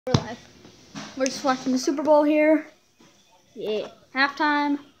We're live. We're just watching the Super Bowl here. Yeah.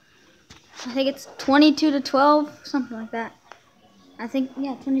 Halftime. I think it's 22-12, something like that. I think,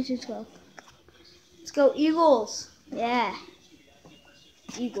 yeah, 22-12. Let's go Eagles. Yeah.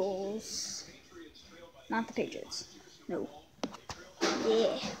 Eagles. Not the Patriots. No.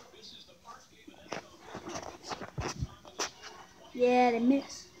 Yeah. Yeah, they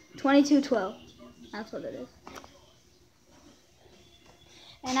missed. 22-12. That's what it is.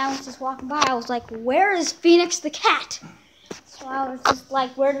 And I was just walking by. I was like, where is Phoenix the cat? So I was just like,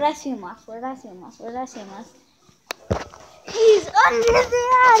 where did I see him last? Where did I see him last? Where did I see him last? He's under the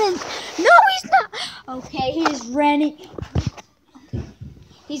island. No, he's not. Okay, he just ran it. Okay.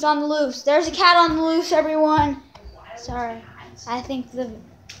 He's on the loose. There's a cat on the loose, everyone. Sorry. I think the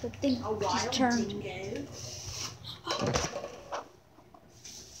thing just turned.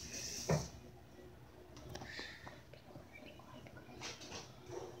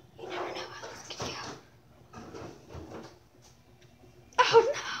 Oh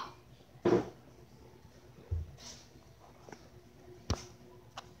no!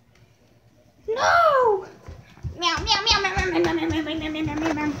 No! Meow meow meow meow meow meow meow meow meow meow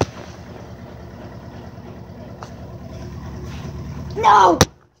meow meow. No!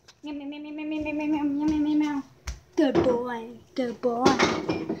 Meow meow meow meow meow meow meow meow meow meow meow. Good boy, good boy.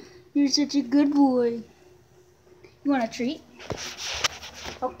 You're such a good boy. You want a treat?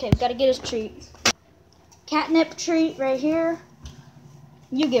 Okay, we gotta get his treat. Catnip treat right here.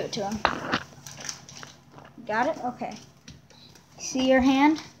 You give it to him. Got it? Okay. See your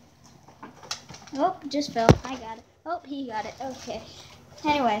hand? Oh, it just fell. I got it. Oh, he got it. Okay.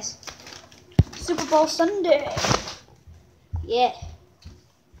 Anyways. Super Bowl Sunday. Yeah.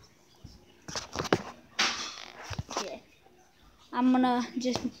 Yeah. I'm gonna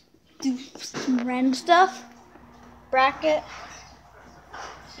just do some random stuff. Bracket.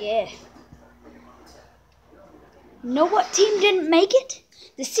 Yeah. Know what team didn't make it?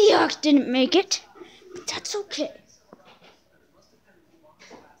 The Seahawks didn't make it. But that's okay.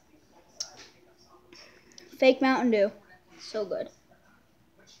 Fake Mountain Dew. So good.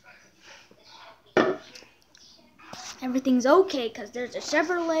 Everything's okay because there's a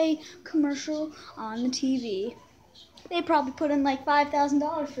Chevrolet commercial on the TV. They probably put in like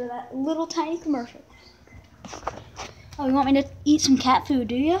 $5,000 for that little tiny commercial. Oh, you want me to eat some cat food,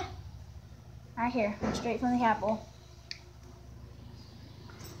 do you? Right here, straight from the cat bowl.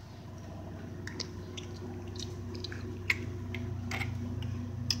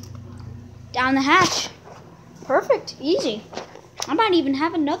 Down the hatch. Perfect, easy. I might even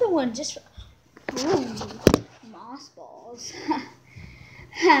have another one just for, ooh, moss balls.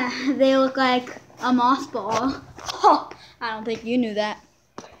 They look like a moss ball. Oh, I don't think you knew that.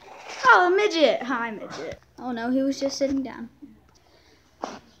 Oh, a midget. Hi, midget. Oh no, he was just sitting down.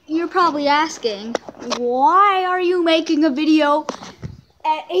 You're probably asking, why are you making a video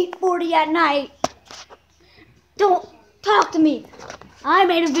at 8:40 at night? Don't talk to me. I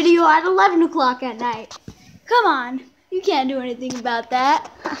made a video at 11 o'clock at night. Come on, you can't do anything about that.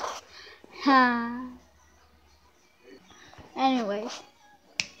 Anyways,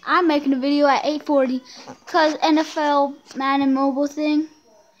 I'm making a video at 8:40 because NFL Madden Mobile thing,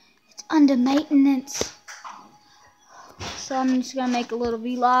 it's under maintenance. So I'm just going to make a little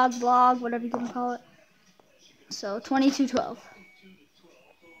vlog, whatever you want to call it. So 22-12.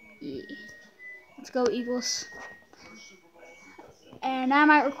 Yeah. Let's go Eagles. And I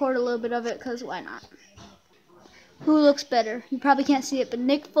might record a little bit of it because why not? Who looks better? You probably can't see it, but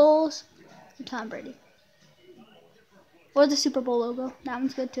Nick Foles or Tom Brady. Or the Super Bowl logo. That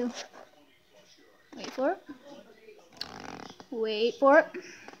one's good too. Wait for it. Wait for it.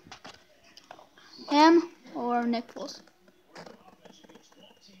 Him or Nick Foles?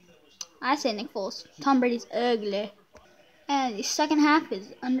 I say Nick Foles. Tom Brady's ugly. And the second half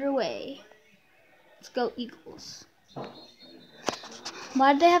is underway. Let's go Eagles.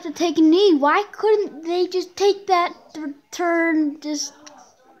 Why did they have to take a knee? Why couldn't they just take that return? Just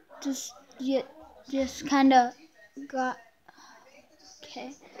kind of got.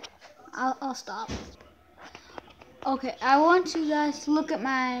 Okay, I'll stop. Okay, I want you guys to look at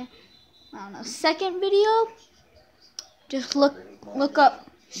my, I don't know, second video. Just look up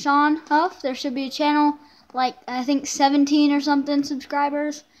Sean Huff. There should be a channel, like I think 17 or something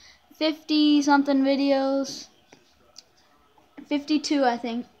subscribers, 50 something videos, 52 I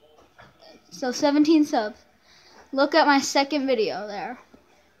think. So 17 subs. Look at my second video there.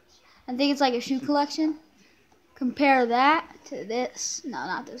 I think it's like a shoe collection. Compare that to this. No,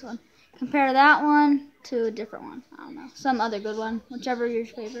 not this one. Compare that one to a different one. I don't know. Some other good one. Whichever your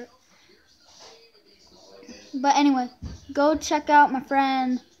favorite. But anyway, go check out my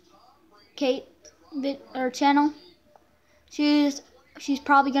friend Kate channel. She's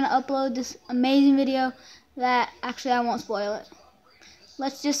probably gonna upload this amazing video that actually I won't spoil it.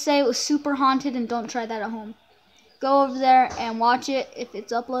 Let's just say it was super haunted, and don't try that at home. Go over there and watch it if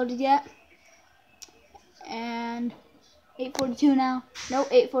it's uploaded yet. And 8:42 now. No,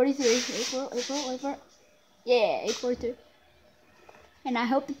 8:43. Wait for it. Yeah, 8:43. And I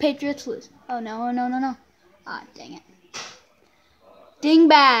hope the Patriots lose. Oh no, no, no, no. Ah, dang it.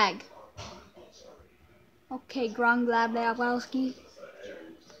 Dingbag. Okay, Grong-Glab-Labowski.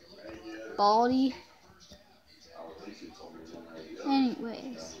 Baldy.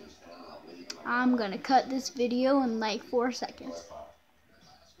 Anyways, I'm gonna cut this video in like 4 seconds.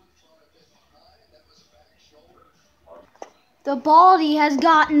 The Baldy has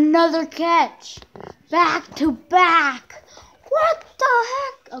got another catch. Back to back. What the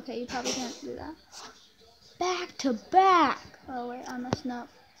heck? Okay, you probably can't do that. Back to back. Oh wait, I messed up.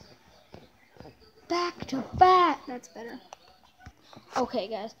 Back to back. That's better. Okay,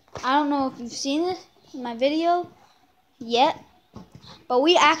 guys. I don't know if you've seen this in my video yet, but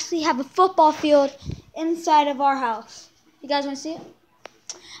we actually have a football field inside of our house. You guys want to see it?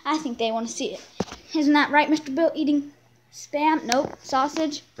 I think they want to see it. Isn't that right, Mr. Bill? Eating Spam? Nope.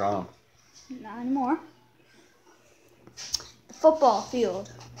 Sausage? Gone. Not anymore. The football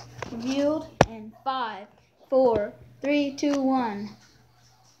field. Revealed in 5, 4, 3, 2, 1.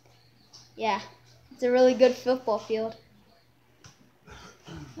 Yeah, it's a really good football field.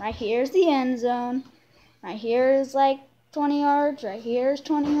 Right here is the end zone. Right here is like 20 yards. Right here is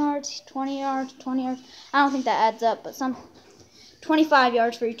 20 yards, 20 yards, 20 yards. I don't think that adds up, but some 25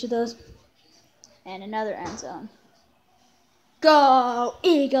 yards for each of those. And another end zone. Go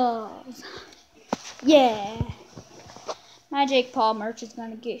Eagles! Yeah! My Jake Paul merch is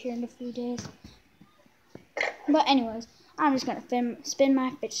going to get here in a few days. But anyways, I'm just going to spin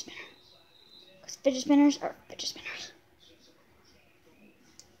my fidget spinner. Because fidget spinners are fidget spinners.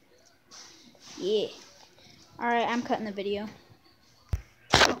 Yeah. Alright, I'm cutting the video.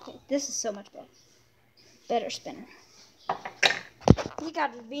 Okay, this is so much better. Better spinner. We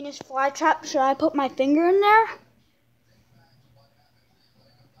got a Venus flytrap. Should I put my finger in there?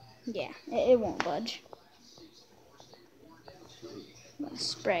 Yeah, it won't budge. I'm gonna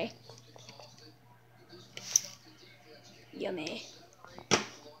spray. Yummy.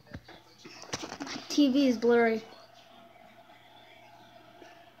 My TV is blurry.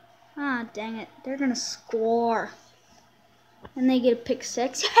 Ah, dang it. They're gonna score. And they get a pick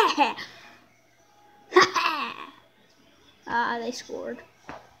 6. Ah, they scored.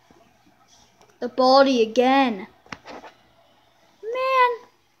 The Baldy again. Man,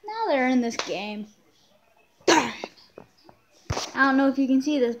 now they're in this game. I don't know if you can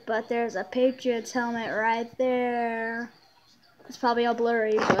see this, but there's a Patriots helmet right there. It's probably all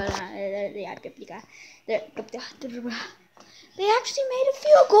blurry, but yeah, they actually made a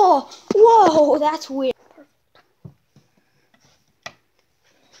field goal. Whoa, that's weird.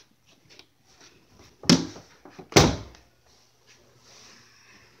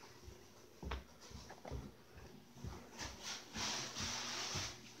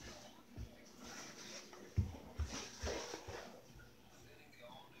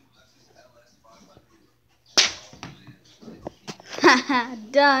 Haha,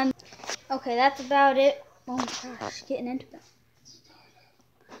 done. Okay, that's about it. Oh my gosh, getting into that.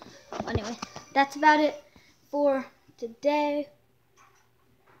 Anyway, that's about it for today.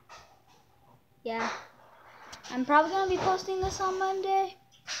 Yeah, I'm probably going to be posting this on Monday.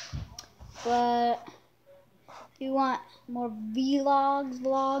 But if you want more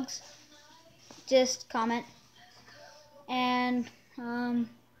vlogs, just comment. And, I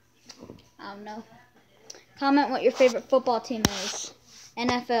don't know. Comment what your favorite football team is.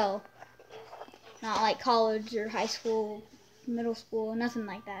 NFL. Not like college or high school, middle school, nothing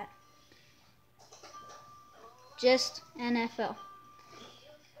like that. Just NFL.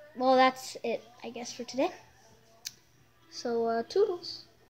 Well, that's it, I guess, for today. So, toodles.